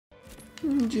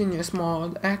Genius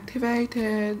mod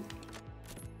activated.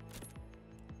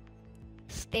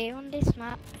 Stay on this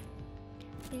map.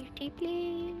 Safety,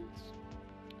 please.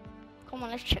 Come on,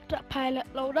 let's check that pilot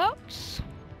loadouts.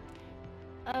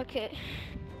 Okay.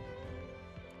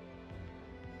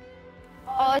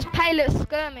 Oh, it's pilot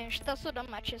skirmish. That's what the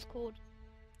match is called.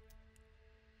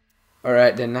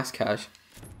 Alright then, that's cash.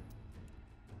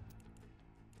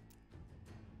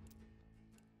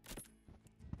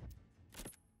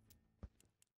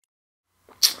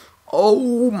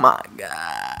 Oh my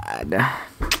god.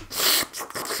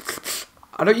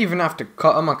 I don't even have to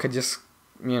cut them, I could just,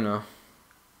 you know,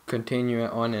 continue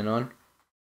it on and on.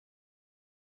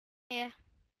 Yeah.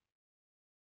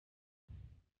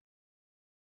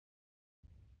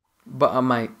 But I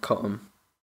might cut them.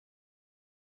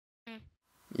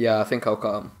 Yeah, I think I'll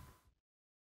cut them.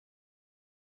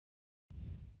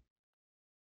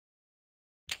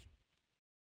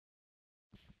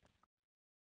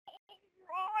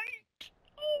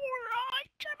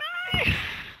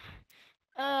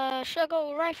 Should I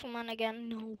go rifleman again?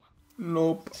 No.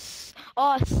 Nope.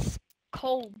 Oh, it's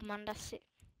cold, man. That's it.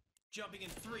 Jumping in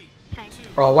 3, Thanks. 2.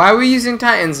 Oh, why are we using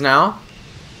Titans now?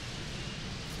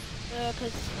 Cause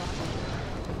it's fun.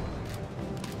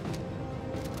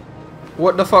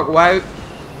 What the fuck? Why?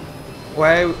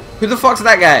 Who the fuck's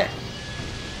that guy?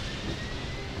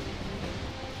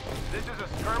 This is a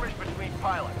skirmish between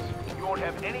pilots. You won't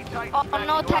have any Titans. Oh, backing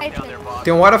no you up down Titans. there, boss.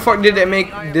 Then why the fuck did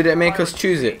it make us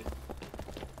choose it?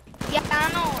 Yeah,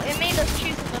 I know. It made us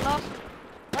choose the last one.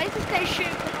 Why is this guy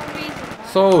shooting for no reason, man?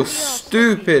 So You're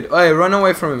stupid. Hey, run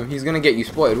away from him. He's gonna get you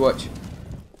spotted. Watch.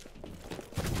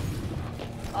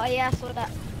 Oh yeah, I saw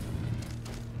that.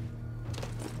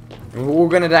 We're all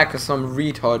gonna die because some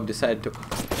retard decided to.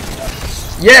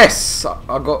 Yes!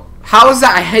 I got. How is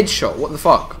that a headshot? What the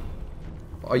fuck?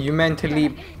 Are you mentally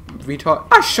retard?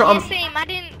 I shot Yeah, him. same. I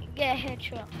didn't get a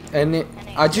headshot. And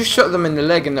I just shot them in the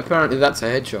leg, and apparently that's a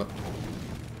headshot.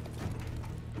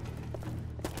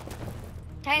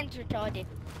 Titan's retarded.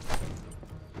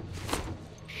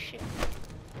 Shit.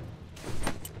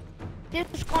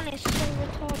 This gun is so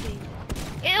retarded.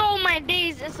 Oh my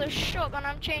days, it's a shotgun.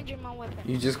 I'm changing my weapon.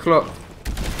 You just clocked.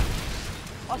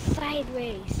 Or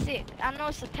sideways. Sick. I know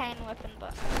it's a Titan weapon,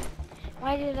 but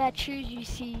why did I choose you,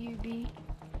 CUB?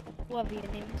 Whatever your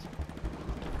name is.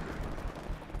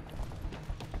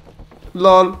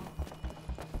 Lol.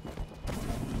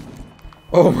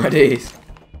 Oh my days.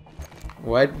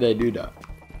 Why did I do that?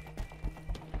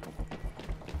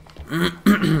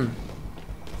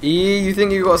 You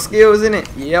think you got skills in it?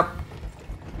 Yep.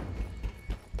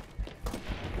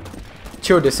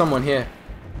 Chill, there's someone here.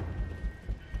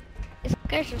 This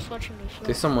guy's just watching me floor.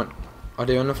 There's someone. Are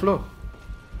they on the floor?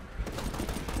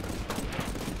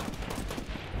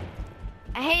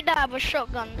 I hate that I have a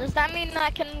shotgun. Does that mean that I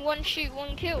can one shoot,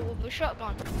 one kill with a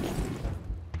shotgun?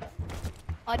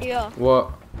 Audio.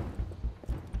 What?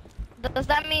 Does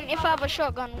that mean if I have a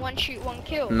shotgun, one shoot, one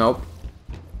kill? Nope.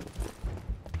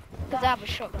 Because I have a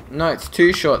shotgun. No, it's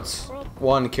 2 shots,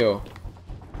 1 kill.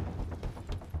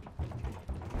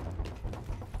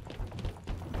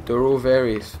 The rule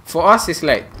varies. For us, it's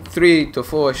like 3 to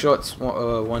 4 shots,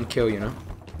 1 kill, you know?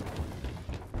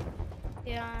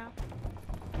 Yeah.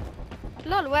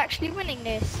 Lol, we're actually winning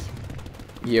this.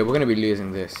 Yeah, we're gonna be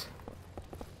losing this.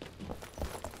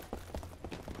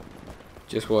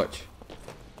 Just watch.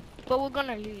 But we're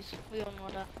gonna lose. We all know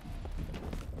that.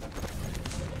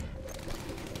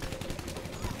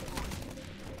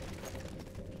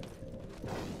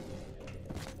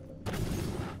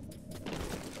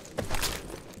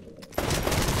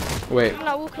 Wait. I'm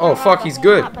not walking Oh around fuck, the he's whole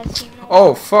good. map, I see no-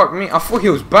 Oh fuck me, I thought he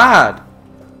was bad.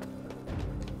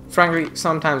 Frankly,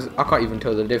 sometimes I can't even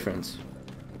tell the difference.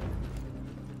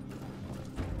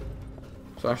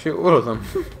 So I shoot all of them.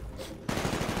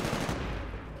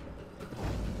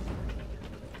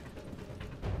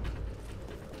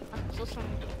 I saw some.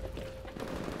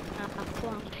 Cool,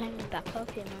 I'm climbing back up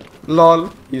here now. Lol,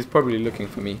 he's probably looking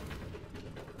for me.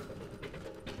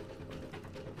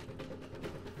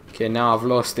 Okay, now I've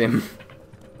lost him.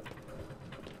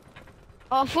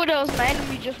 Oh, I thought that was my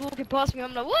enemy just walking past me.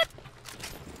 I'm like, what?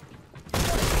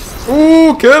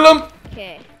 Ooh, kill him!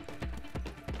 Okay.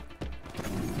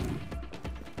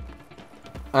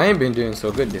 I ain't been doing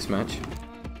so good this match.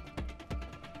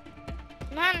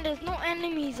 Man, there's no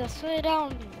enemies, I swear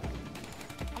down.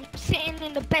 I'm sitting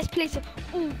in the best place.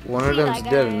 Ooh, One of see them's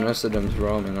that dead guy? and the rest of them's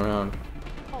roaming around.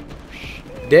 Oh,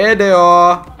 shit. There they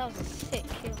are! That was a sick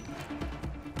kill.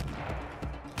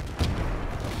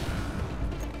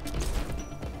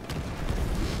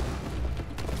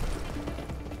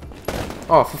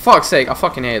 Oh, for fuck's sake, I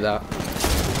fucking hate that.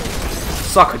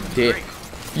 Suck a dick.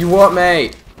 You what,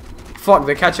 mate? Fuck,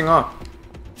 they're catching up.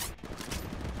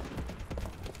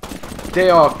 They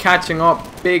are catching up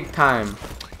big time.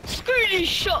 Screw this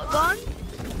shotgun.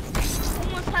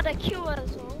 Almost had a kill as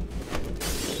well.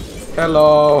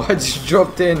 Hello, I just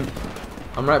dropped in.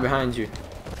 I'm right behind you.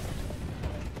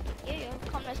 Yeah,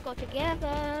 come, let's go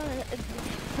together.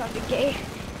 Sounded gay.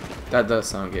 That does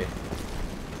sound gay.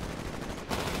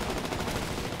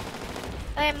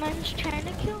 Hey, man's trying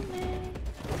to kill me.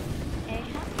 Ain't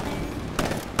happening.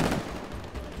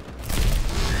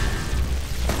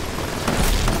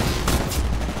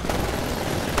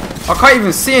 I can't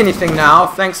even see anything now.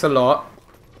 Thanks a lot.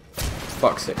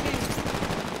 Fuck's sake.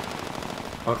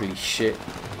 Ugly shit.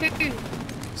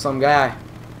 Some guy.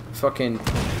 Fucking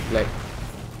like.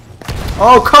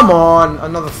 Oh come on!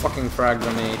 Another fucking frag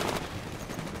grenade.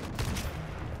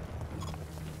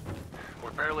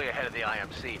 We're barely ahead of the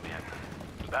IMC, man.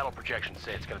 Battle projections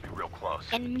say it's gonna be real close.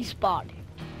 Enemy spotted.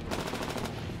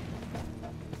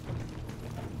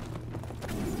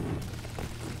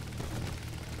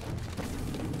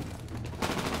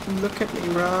 Look at me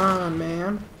run,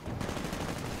 man.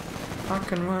 I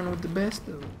can run with the best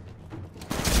of them.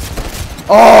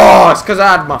 Oh, it's because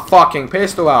I had my fucking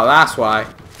pistol out, that's why.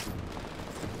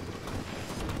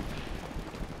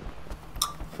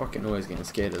 Fucking always getting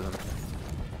scared of them.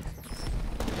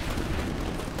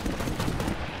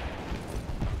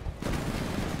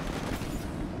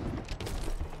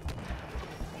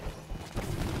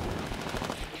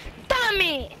 Damn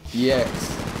it! Yes.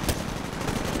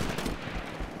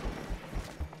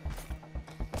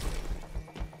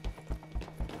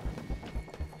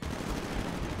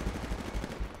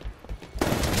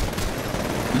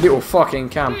 Little fucking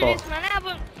camper. Serious, man, I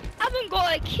haven't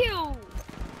got a kill.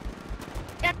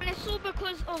 And it's all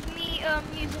because of me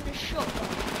using the shotgun.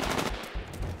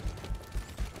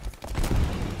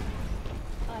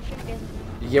 I think there's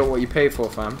You get what you pay for,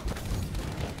 fam.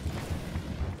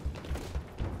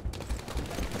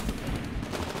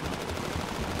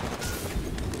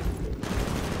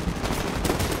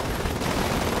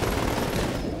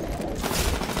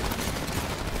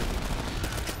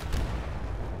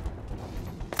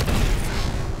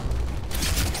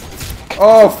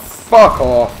 Oh, fuck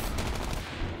off.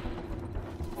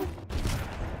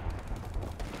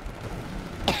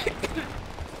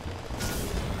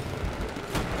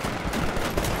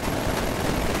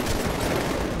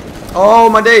 Oh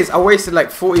my days, I wasted like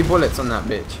 40 bullets on that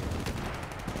bitch.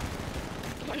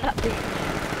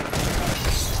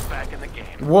 Back in the game.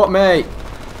 What, mate?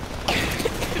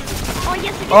 Oh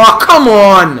yes, it is. Oh, come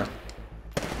on!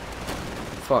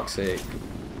 Fuck's sake.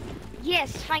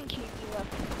 Yes, thank you.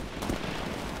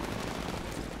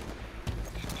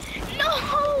 No,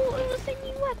 it was a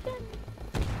new weapon.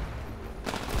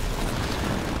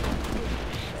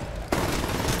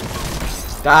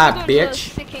 That I'm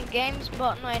bitch. sick in games,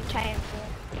 but not in titanfall.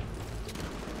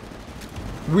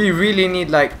 We really need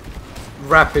like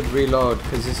rapid reload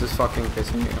because this is fucking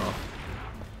pissing me off.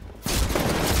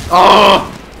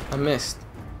 Oh! I missed.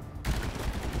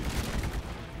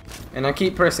 And I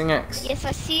keep pressing X. Yes,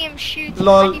 I see him shooting.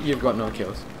 LOL, you've got no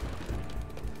kills.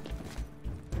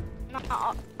 No,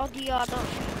 the other,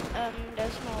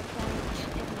 there's no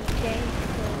point in the game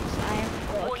because I haven't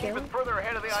got a Pulling kill. even further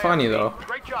ahead of the It's IMC. funny though.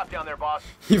 Great job down there, boss.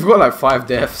 You've got like 5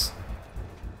 deaths.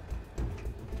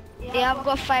 Yeah, I've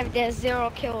got 5 days,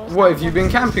 0 kills. What, have you been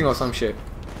camping or some shit?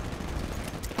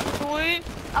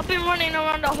 I've been running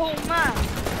around the whole map.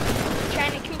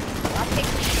 Trying to kill people. I take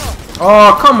the shot.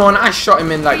 Oh, come on, I shot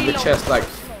him in like the chest like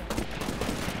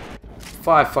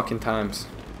 5 fucking times.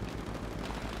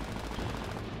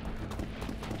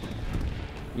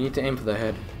 You need to aim for the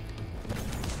head.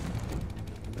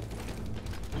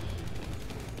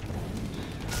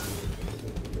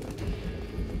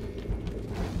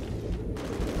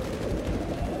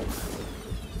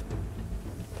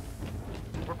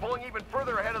 We're pulling even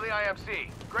further ahead of the IMC.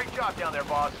 Great job down there,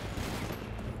 boss.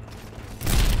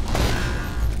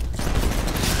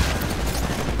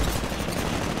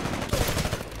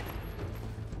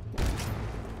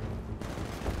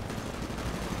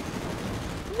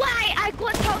 Why? I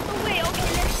got out the way. Okay,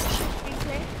 let's shoot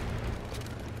replay.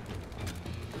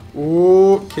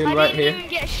 Ooh, kill I right didn't here. even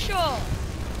get shot.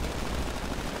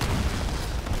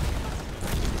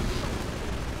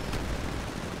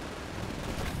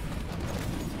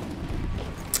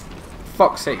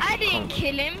 Fuck's sake. I didn't Come on.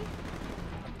 kill him.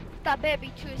 That better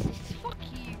be 2 assists. Fuck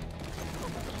you.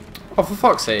 Oh, for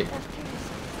fuck's sake. That's 2 assists.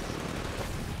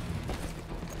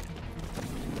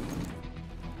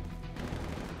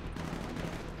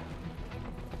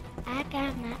 I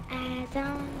got my eyes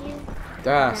on you.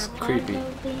 That's I'm creepy.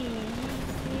 following you.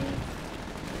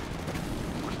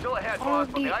 ahead, All boss,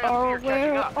 but the the IMC are catching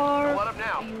where up. are Don't let them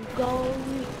now. you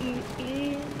going?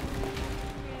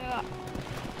 Yeah.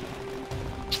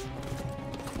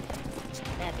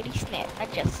 Snappity snap, I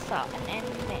just saw an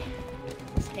enemy.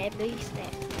 Snappity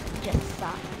snap, just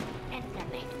saw an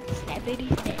enemy. Snappity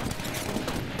snap.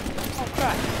 Oh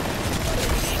crap.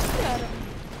 Got him.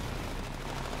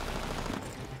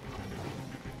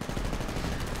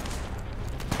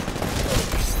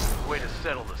 Way to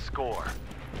settle the score.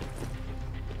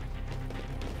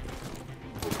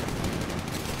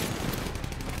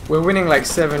 We're winning like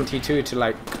 72 to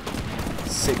like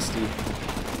 60.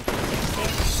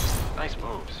 Nice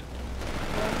moves.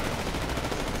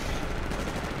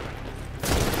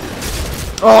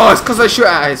 Oh, it's because I shoot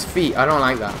at his feet. I don't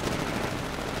like that.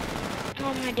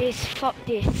 Oh my days, fuck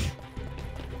this.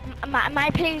 My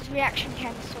player's reaction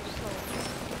time is so slow.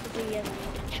 The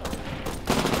fucking shot.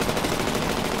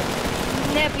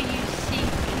 Never use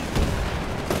CPU.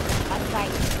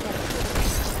 Advice.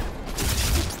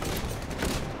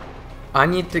 I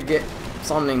need to get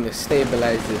something to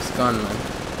stabilize this gun, man.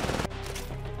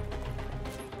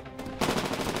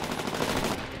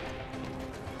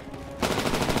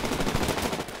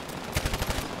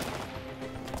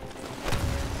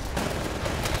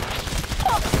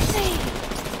 Fuck's sake!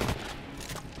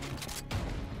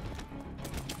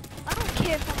 I don't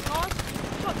care if I'm lost.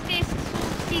 Fuck this.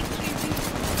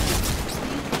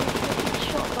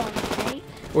 It's all shotgun, okay?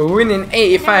 We're winning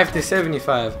 85 to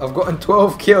 75. I've gotten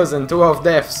 12 kills and 12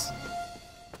 deaths.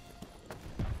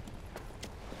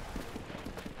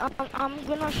 I'm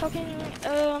gonna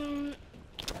fucking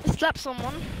slap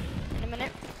someone in a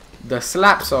minute. The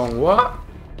slap song, what?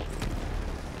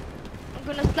 I'm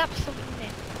gonna slap someone in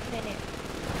a minute.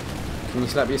 Can you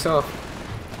slap yourself?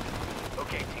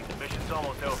 Okay, team, the mission's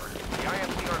almost over. The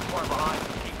IMC aren't far behind.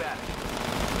 Keep at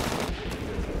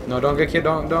it. No, don't get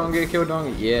killed, don't get killed,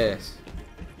 don't get... Yes.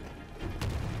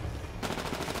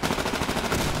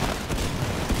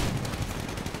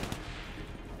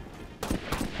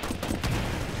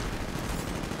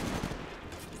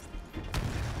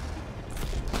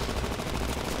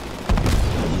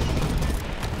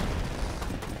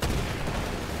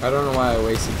 I don't know why I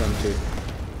wasted them too.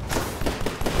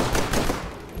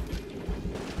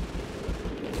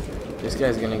 This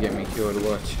guy's gonna get me killed,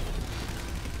 watch.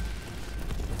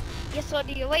 Yes, I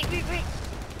do. Wait.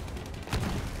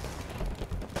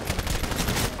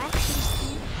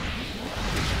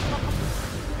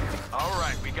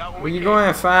 Alright, we got what Where we you came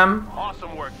going, for. fam?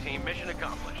 Awesome work, team. Mission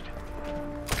accomplished.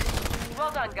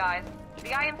 Well done, guys. The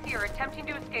IMC are attempting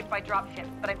to escape by dropship,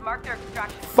 but I've marked their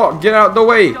extraction. Fuck, get out the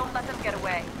way! Don't let them get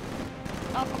away.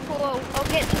 I'll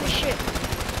get to the ship.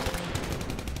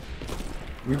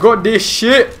 We got this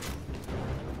shit!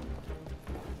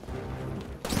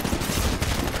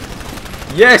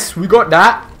 Yes, we got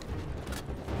that!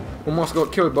 Almost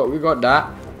got killed, but we got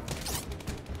that.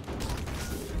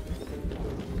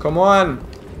 Come on!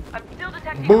 I'm still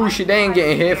detecting Bullshit, they ain't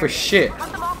getting here for IMC shit.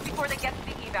 Cut them off before they get to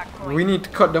the evac point. We need to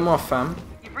cut them off, fam.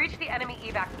 You've reached the enemy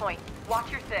evac point.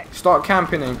 Watch your six. Start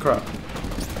camping and crap.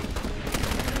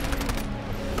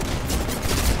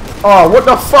 Oh, what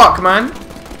the fuck, man?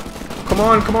 Come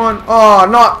on, come on. Oh,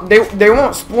 not they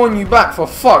won't spawn you back, for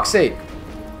fuck's sake.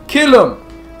 Kill them!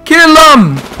 Kill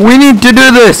them! We need to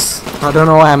do this! I don't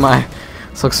know why am I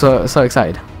so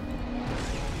excited.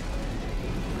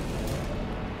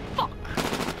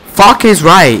 Fuck is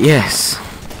right, yes.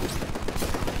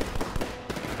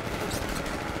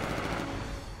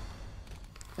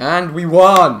 And we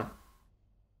won.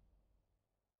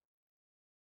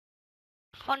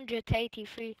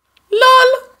 183.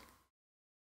 LOL.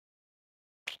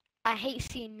 I hate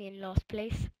seeing me in last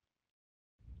place.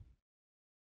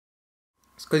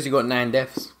 It's because you got 9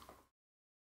 deaths.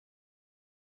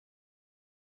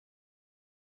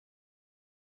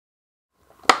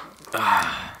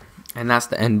 And that's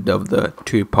the end of the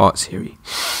 2-part series.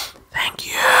 Thank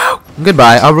you.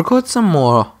 Goodbye. I'll record some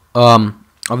more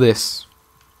of this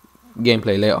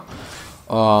gameplay later.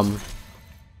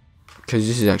 Because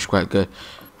this is actually quite good.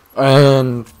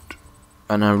 And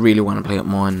I really want to play it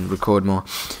more and record more.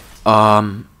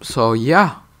 So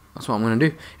yeah, that's what I'm gonna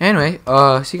do. Anyway,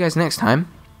 see you guys next time.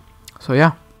 So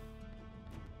yeah.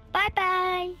 Bye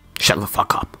bye. Shut the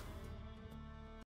fuck up.